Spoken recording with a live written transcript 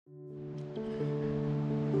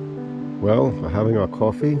Well, we're having our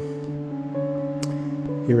coffee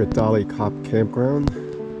here at Dolly Copp Campground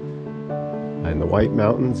in the White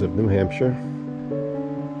Mountains of New Hampshire.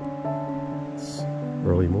 It's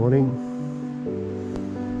early morning.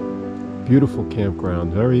 Beautiful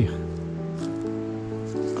campground, very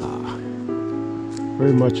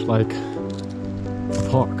much like a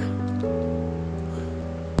park.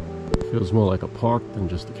 Feels more like a park than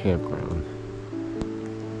just a campground.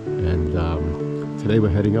 And today we're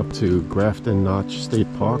heading up to Grafton Notch State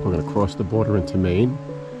Park. We're going to cross the border into Maine,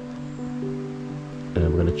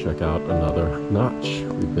 and we're going to check out another notch.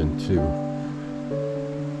 We've been to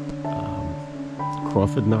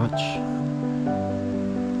Crawford Notch,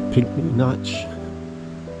 Pinckney Notch,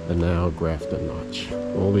 and now Grafton Notch.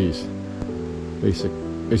 All these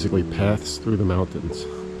basically paths through the mountains.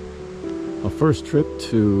 Our first trip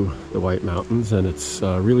to the White Mountains, and it's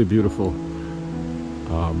really beautiful.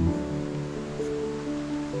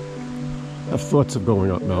 I have thoughts of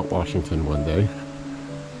going up Mount Washington one day.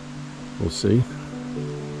 We'll see.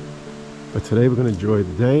 But today we're going to enjoy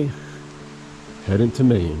the day, head into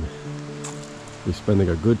Maine. We're spending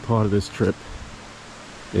a good part of this trip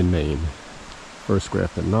in Maine. First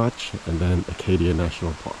Grafton Notch, and then Acadia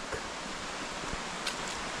National Park.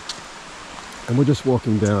 And we're just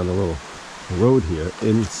walking down a little road here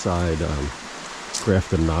inside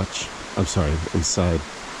Grafton Notch. I'm sorry, inside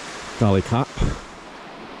Dolly Copp.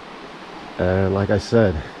 And like I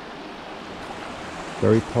said,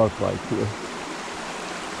 very park-like here.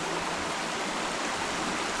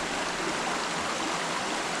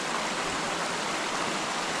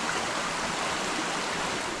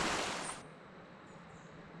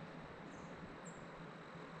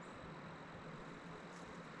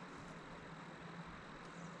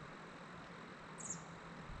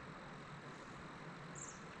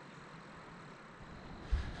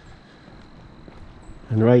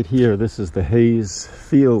 And right here, this is the Hayes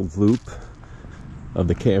Field loop of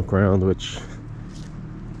the campground, which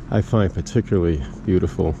I find particularly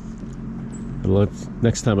beautiful. And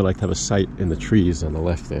next time I'd like to have a site in the trees on the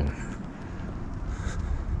left there.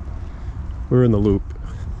 We're in the loop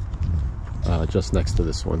just next to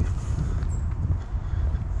this one.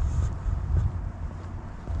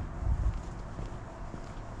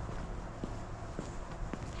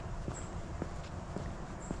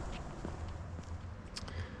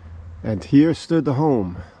 And here stood the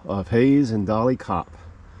home of Hayes and Dolly Copp.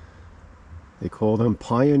 They call them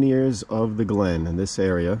pioneers of the Glen in this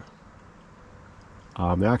area. There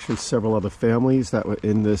are actually several other families that were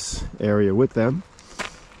in this area with them.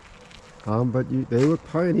 But they were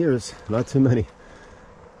pioneers. Not too many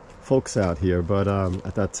folks out here, but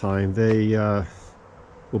at that time they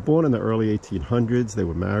were born in the early 1800s. They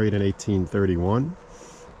were married in 1831.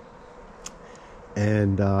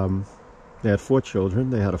 And they had 4 children.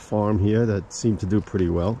 They had a farm here that seemed to do pretty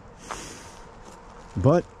well.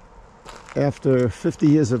 But after 50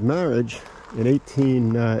 years of marriage, in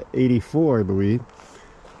 1884, I believe,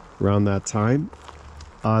 around that time,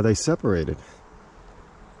 they separated.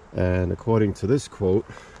 And according to this quote,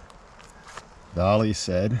 Dolly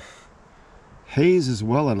said, "Hayes is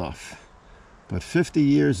well enough, but 50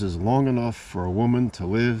 years is long enough for a woman to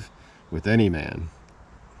live with any man."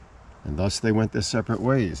 And thus they went their separate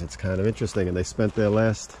ways. It's kind of interesting. And they spent their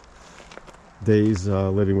last days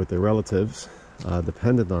living with their relatives,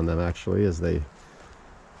 dependent on them actually, as they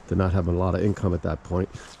did not have a lot of income at that point.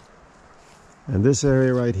 And this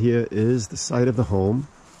area right here is the site of the home.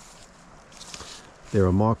 There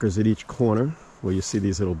are markers at each corner where you see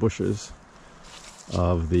these little bushes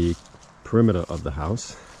of the perimeter of the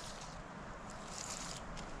house.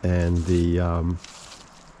 And the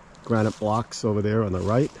granite blocks over there on the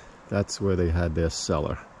right, that's where they had their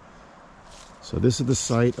cellar. So this is the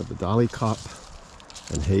site of the Dolly Copp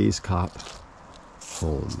and Hayes Copp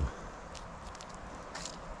home.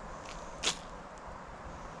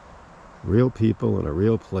 Real people in a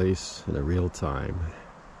real place in a real time.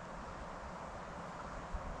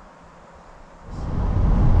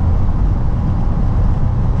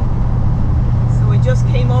 So we just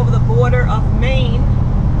came over the border of Maine.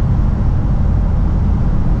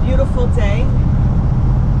 Beautiful day.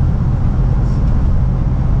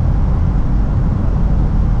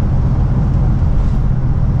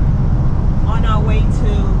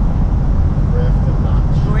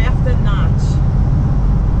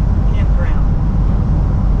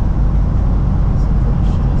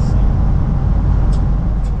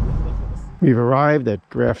 We've arrived at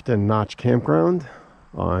Grafton Notch Campground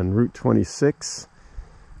on Route 26,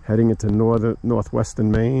 heading into northwestern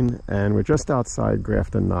Maine, and we're just outside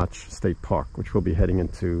Grafton Notch State Park, which we'll be heading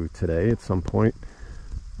into today at some point.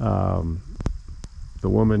 the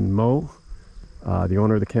woman Mo, the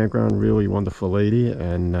owner of the campground, really wonderful lady,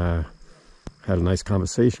 and had a nice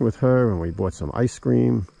conversation with her, and we bought some ice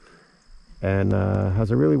cream, and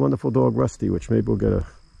has a really wonderful dog, Rusty, which maybe we'll get a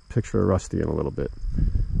picture of Rusty in a little bit.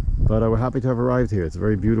 But we're happy to have arrived here. It's a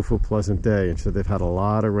very beautiful, pleasant day, and so they've had a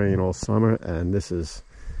lot of rain all summer, and this is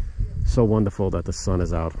so wonderful that the sun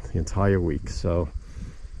is out the entire week. So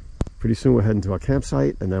pretty soon we're heading to our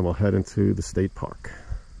campsite, and then we'll head into the state park.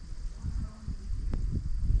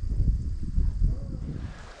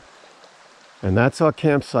 And that's our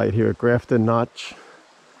campsite here at Grafton Notch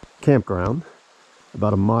Campground,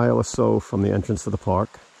 about a mile or so from the entrance to the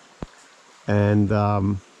park. And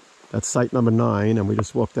that's site number 9, and we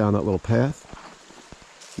just walked down that little path.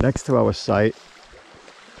 Next to our site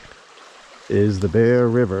is the Bear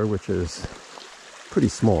River, which is pretty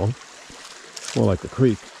small. It's more like the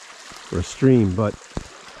creek or a stream, but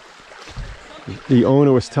the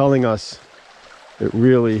owner was telling us it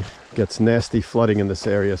really gets nasty flooding in this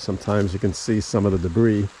area. Sometimes you can see some of the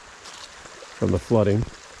debris from the flooding,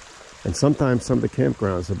 and sometimes some of the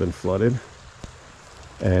campgrounds have been flooded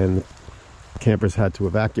and campers had to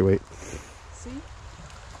evacuate. See?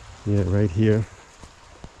 Yeah, right here.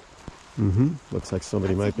 Looks like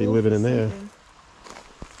somebody might be living in there.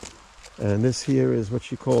 And this here is what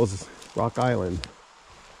she calls Rock Island.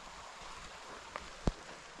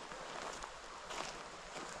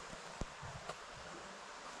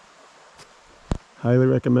 Highly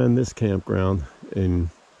recommend this campground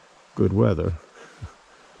in good weather.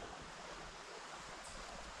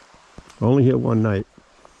 We're only here one night.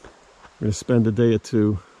 We're going to spend a day or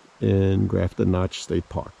two in Grafton Notch State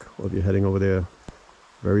Park. We'll be heading over there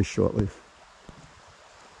very shortly.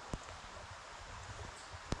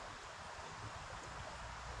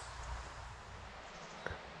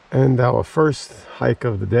 And our first hike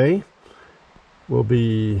of the day will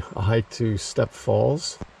be a hike to Step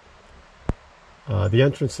Falls. The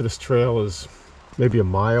entrance to this trail is maybe a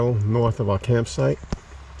mile north of our campsite,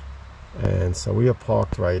 and so we are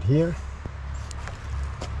parked right here,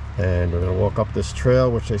 and we're going to walk up this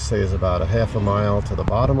trail, which they say is about a half a mile to the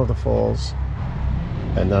bottom of the falls,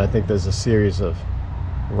 and then I think there's a series of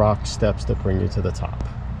rock steps that bring you to the top.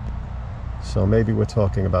 So maybe we're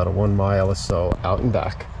talking about a 1 mile or so out and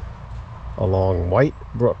back along White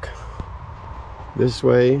Brook this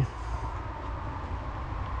way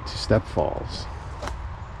to Step Falls.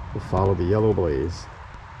 We'll follow the yellow blaze.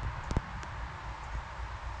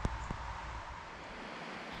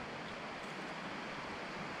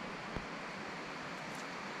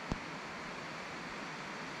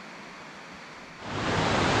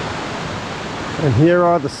 And here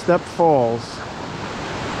are the Step Falls.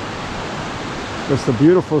 Just a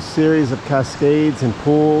beautiful series of cascades and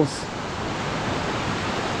pools.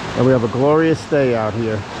 And we have a glorious day out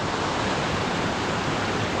here.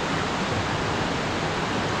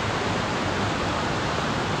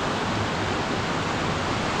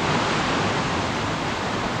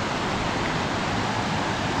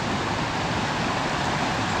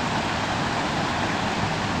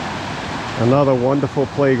 Another wonderful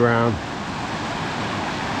playground,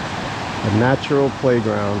 a natural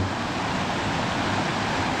playground.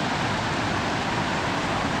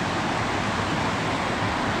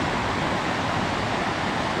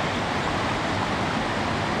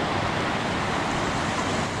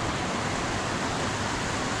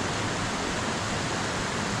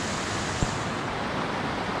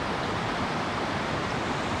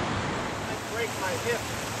 I break my hip.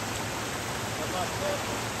 I'm not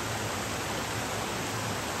careful.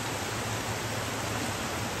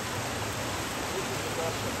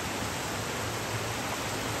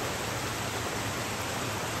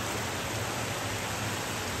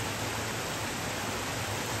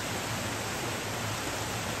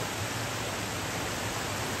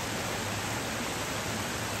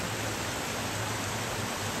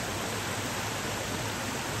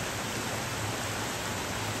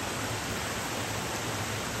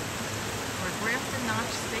 Grafton Notch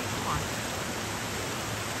State Park.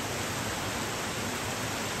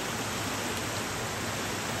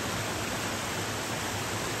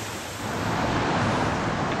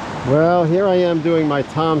 Well, here I am doing my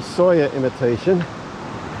Tom Sawyer imitation.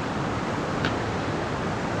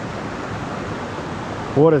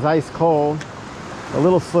 Water's ice cold, a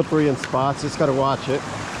little slippery in spots, just gotta watch it.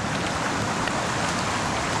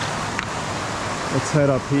 Let's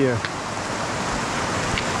head up here.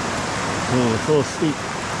 It's a little steep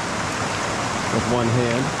with one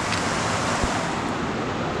hand.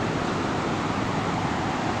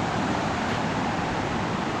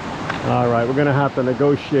 All right, we're gonna have to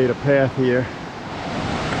negotiate a path here.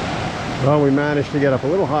 Well, we managed to get up a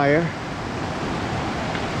little higher.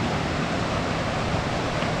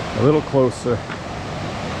 a little closer.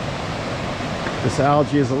 This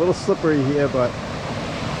algae is a little slippery here, but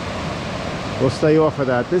we'll stay off of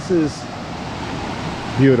that. This is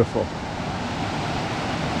beautiful.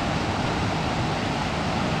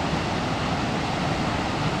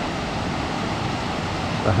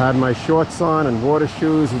 If I had my shorts on and water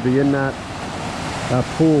shoes, would be in that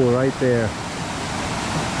pool right there.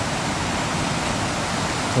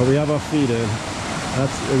 But we have our feet in.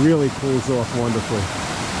 It really cools off wonderfully.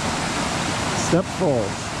 Step Falls,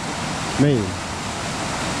 Maine.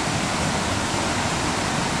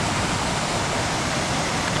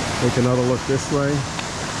 Take another look this way.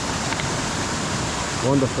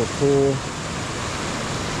 Wonderful pool.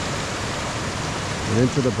 And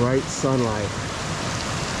into the bright sunlight.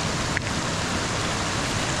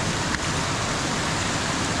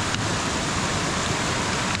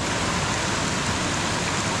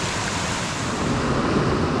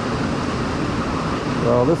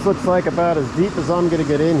 Well, this looks like about as deep as I'm going to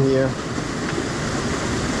get in here.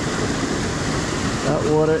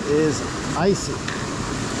 That water is icy,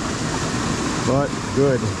 but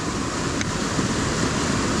good.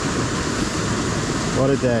 What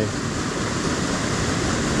a day.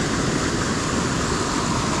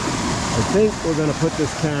 I think we're going to put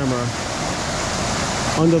this camera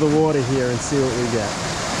under the water here and see what we get.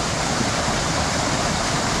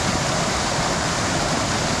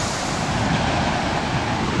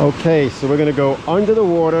 Okay, so we're going to go under the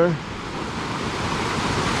water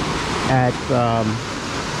at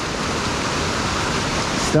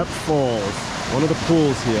Step Falls, one of the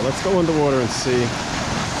pools here. Let's go underwater and see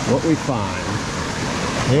what we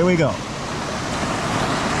find. Here we go.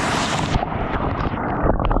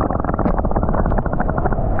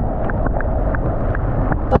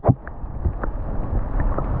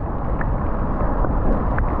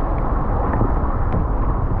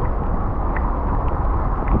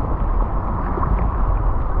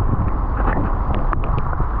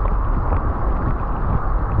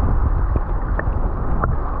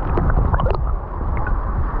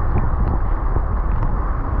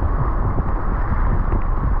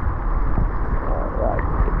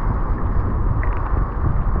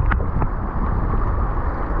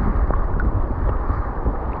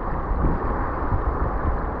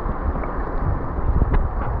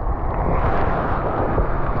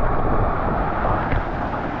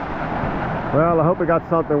 Well, I hope we got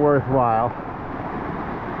something worthwhile.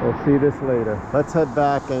 We'll see this later. Let's head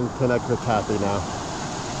back and connect with Kathy now.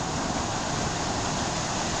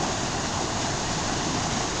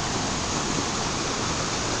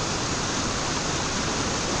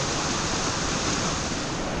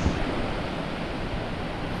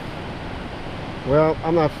 Well,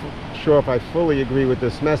 I'm not sure if I fully agree with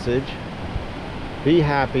this message. Be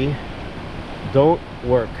happy, don't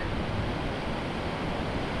work.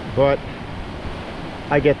 But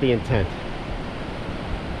I get the intent.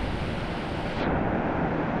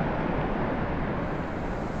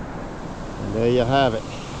 And there you have it.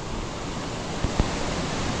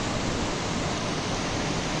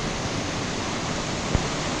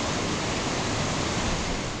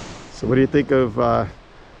 So what do you think of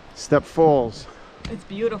Step Falls? It's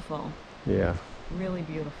beautiful. Yeah. Really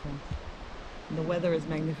beautiful. And the weather is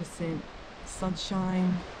magnificent.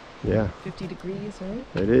 Sunshine. Yeah. 50 degrees, right?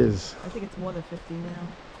 It is. I think it's more than 50 now.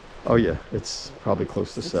 Oh yeah, it's probably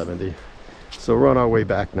close to 70. So we're on our way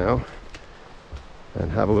back now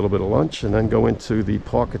and have a little bit of lunch and then go into the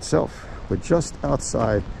park itself. We're just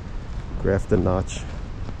outside Grafton Notch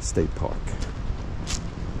State Park.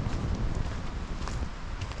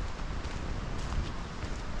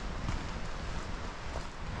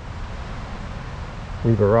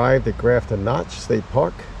 We've arrived at Grafton Notch State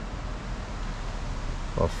Park.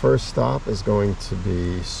 Our first stop is going to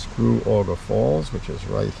be Screw Auger Falls, which is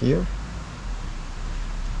right here.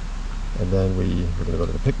 And then we're going to go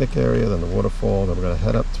to the picnic area, then the waterfall, then we're going to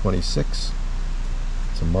head up 26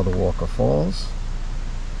 to Mother Walker Falls,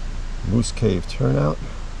 Moose Cave Turnout.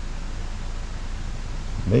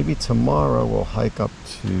 Maybe tomorrow we'll hike up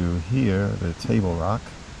to here, the Table Rock.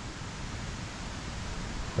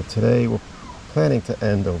 But today we're planning to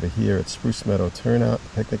end over here at Spruce Meadow Turnout,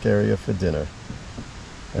 picnic area for dinner.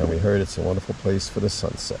 And we heard it's a wonderful place for the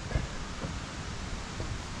sunset.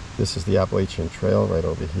 This is the Appalachian Trail right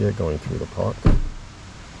over here going through the park.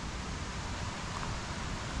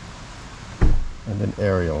 And an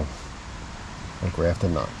aerial of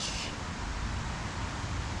Grafton Notch.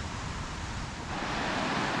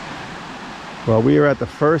 Well, we are at the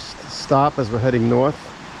first stop as we're heading north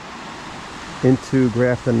into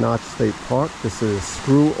Grafton Notch State Park. This is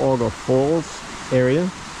Screw Auger Falls area.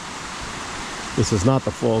 This is not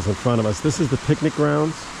the falls in front of us. This is the picnic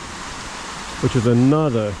grounds. which is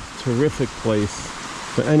another terrific place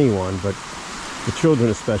for anyone, but the children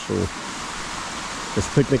especially. This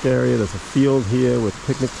picnic area, there's a field here with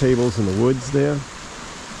picnic tables in the woods there.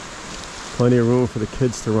 Plenty of room for the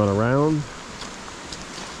kids to run around.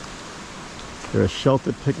 There are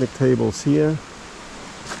sheltered picnic tables here.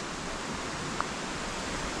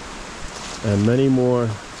 And many more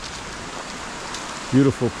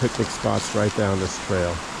beautiful picnic spots right down this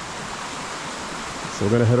trail. So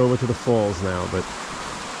we're going to head over to the falls now, but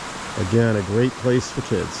again, a great place for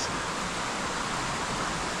kids.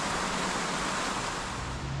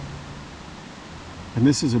 And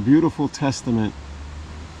this is a beautiful testament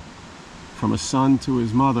from a son to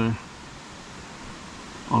his mother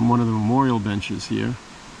on one of the memorial benches here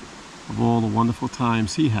of all the wonderful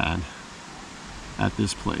times he had at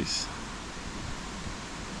this place.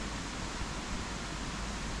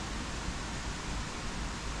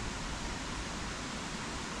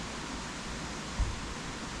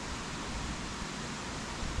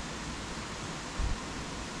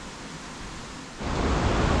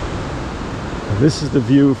 This is the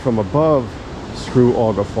view from above Screw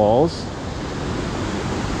Auger Falls.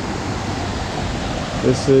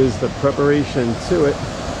 This is the preparation to it.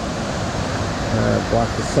 Block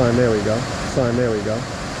the sign, there we go. Sign, there we go.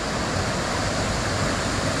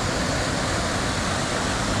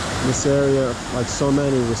 This area, like so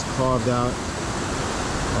many, was carved out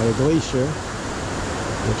by a glacier,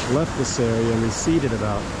 which left this area and receded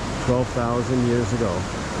about 12,000 years ago.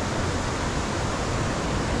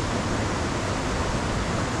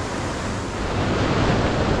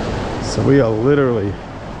 So we are literally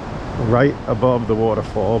right above the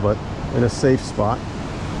waterfall, but in a safe spot.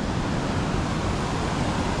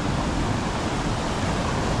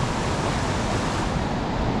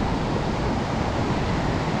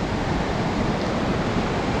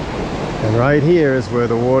 And right here is where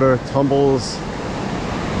the water tumbles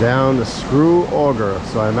down the Screw Auger.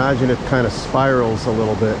 So I imagine it kind of spirals a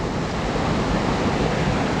little bit.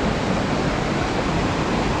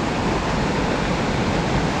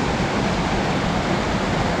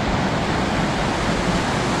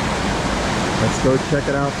 Let's go check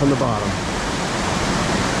it out from the bottom.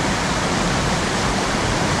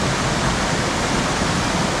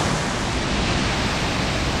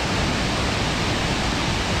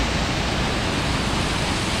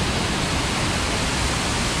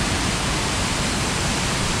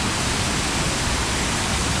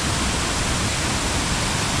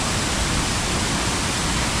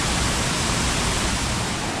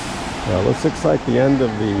 Now this looks like the end of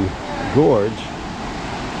the gorge.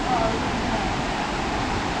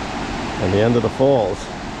 And the end of the falls,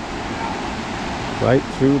 right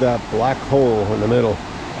through that black hole in the middle.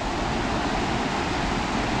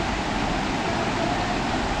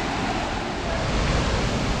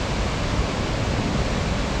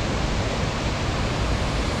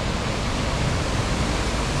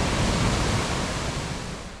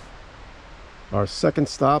 Our second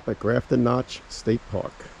stop at Grafton Notch State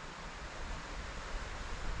Park.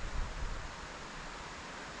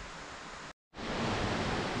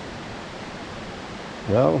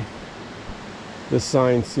 Well, this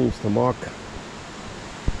sign seems to mark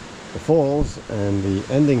the falls and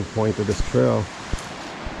the ending point of this trail.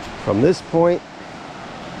 From this point,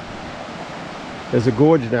 there's a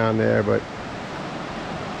gorge down there, but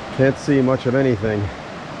can't see much of anything.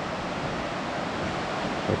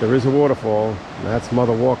 But there is a waterfall, and that's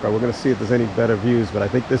Mother Walker. We're going to see if there's any better views, but I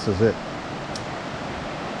think this is it.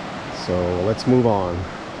 So let's move on.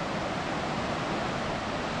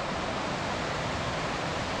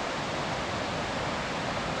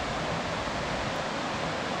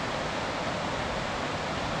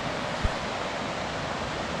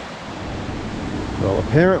 Well,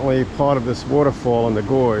 apparently part of this waterfall in the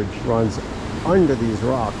gorge runs under these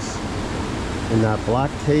rocks in that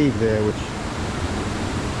black cave there, which,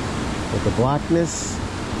 with the blackness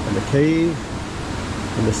and the cave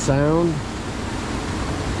and the sound,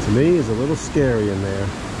 to me is a little scary in there.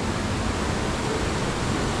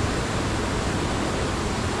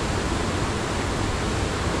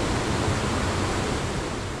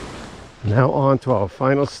 Now on to our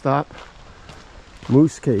final stop,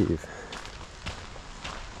 Moose Cave.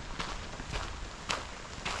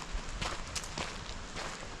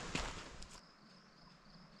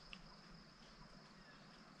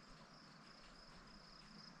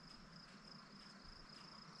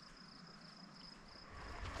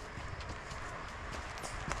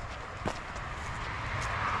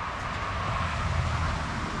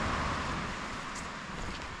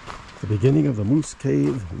 The beginning of the Moose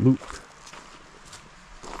Cave loop.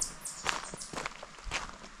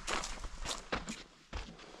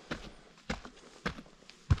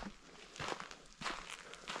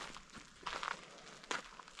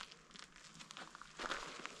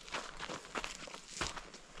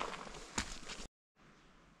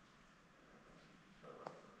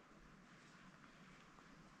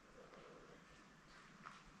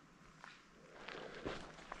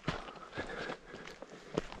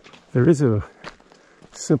 There is a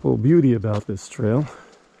simple beauty about this trail.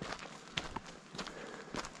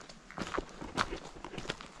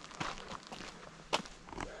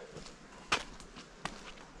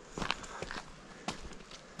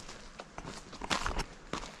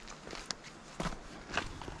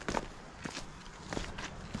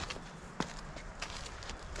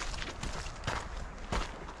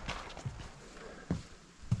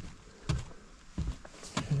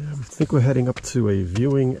 I think we're heading up to a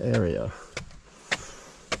viewing area.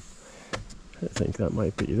 I think that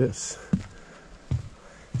might be this.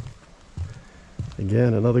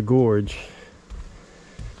 Again, another gorge.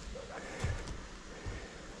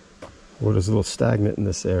 Water's a little stagnant in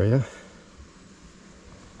this area.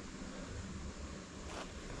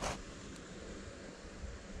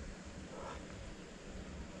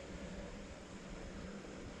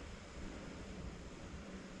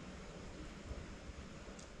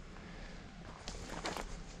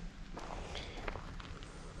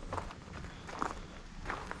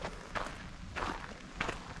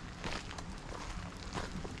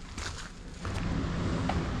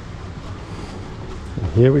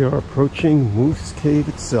 Here we are approaching Moose Cave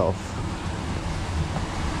itself.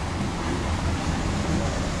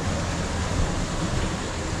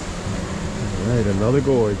 All right, another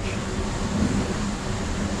gorge.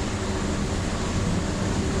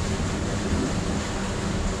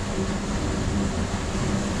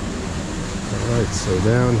 All right, so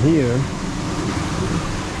down here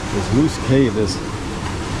is Moose Cave. There's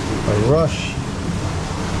a rush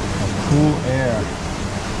of cool air.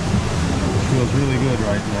 Feels really good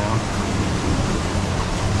right now.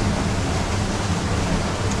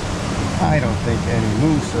 I don't think any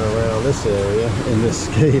moose are around this area, in this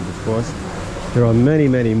cave of course. There are many,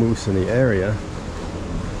 many moose in the area.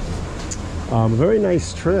 Very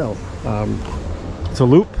nice trail. It's a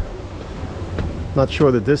loop. Not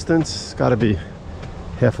sure the distance. It's got to be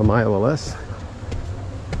half a mile or less.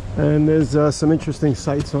 And there's some interesting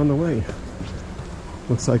sights on the way.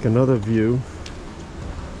 Looks like another view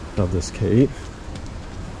of this cave.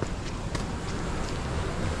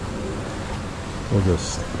 We'll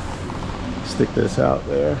just stick this out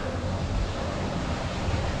there.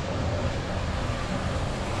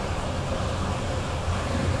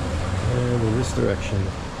 And in this direction.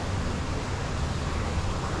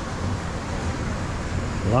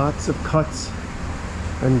 Lots of cuts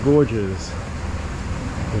and gorges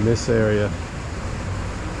in this area.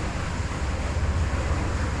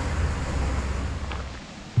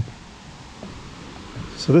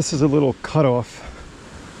 So this is a little cutoff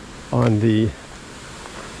on the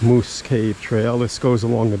Moose Cave Trail. This goes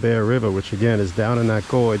along the Bear River, which again is down in that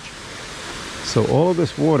gorge. So all of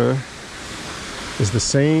this water is the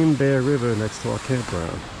same Bear River next to our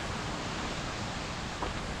campground.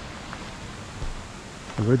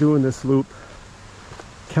 And we're doing this loop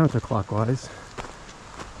counterclockwise,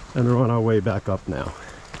 and we're on our way back up now.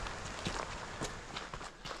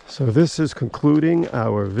 So this is concluding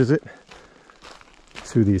our visit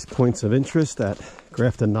to these points of interest at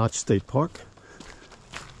Grafton Notch State Park.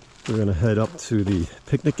 We're going to head up to the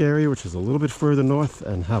picnic area, which is a little bit further north,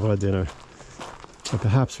 and have our dinner, and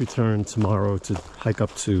perhaps return tomorrow to hike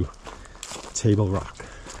up to Table Rock.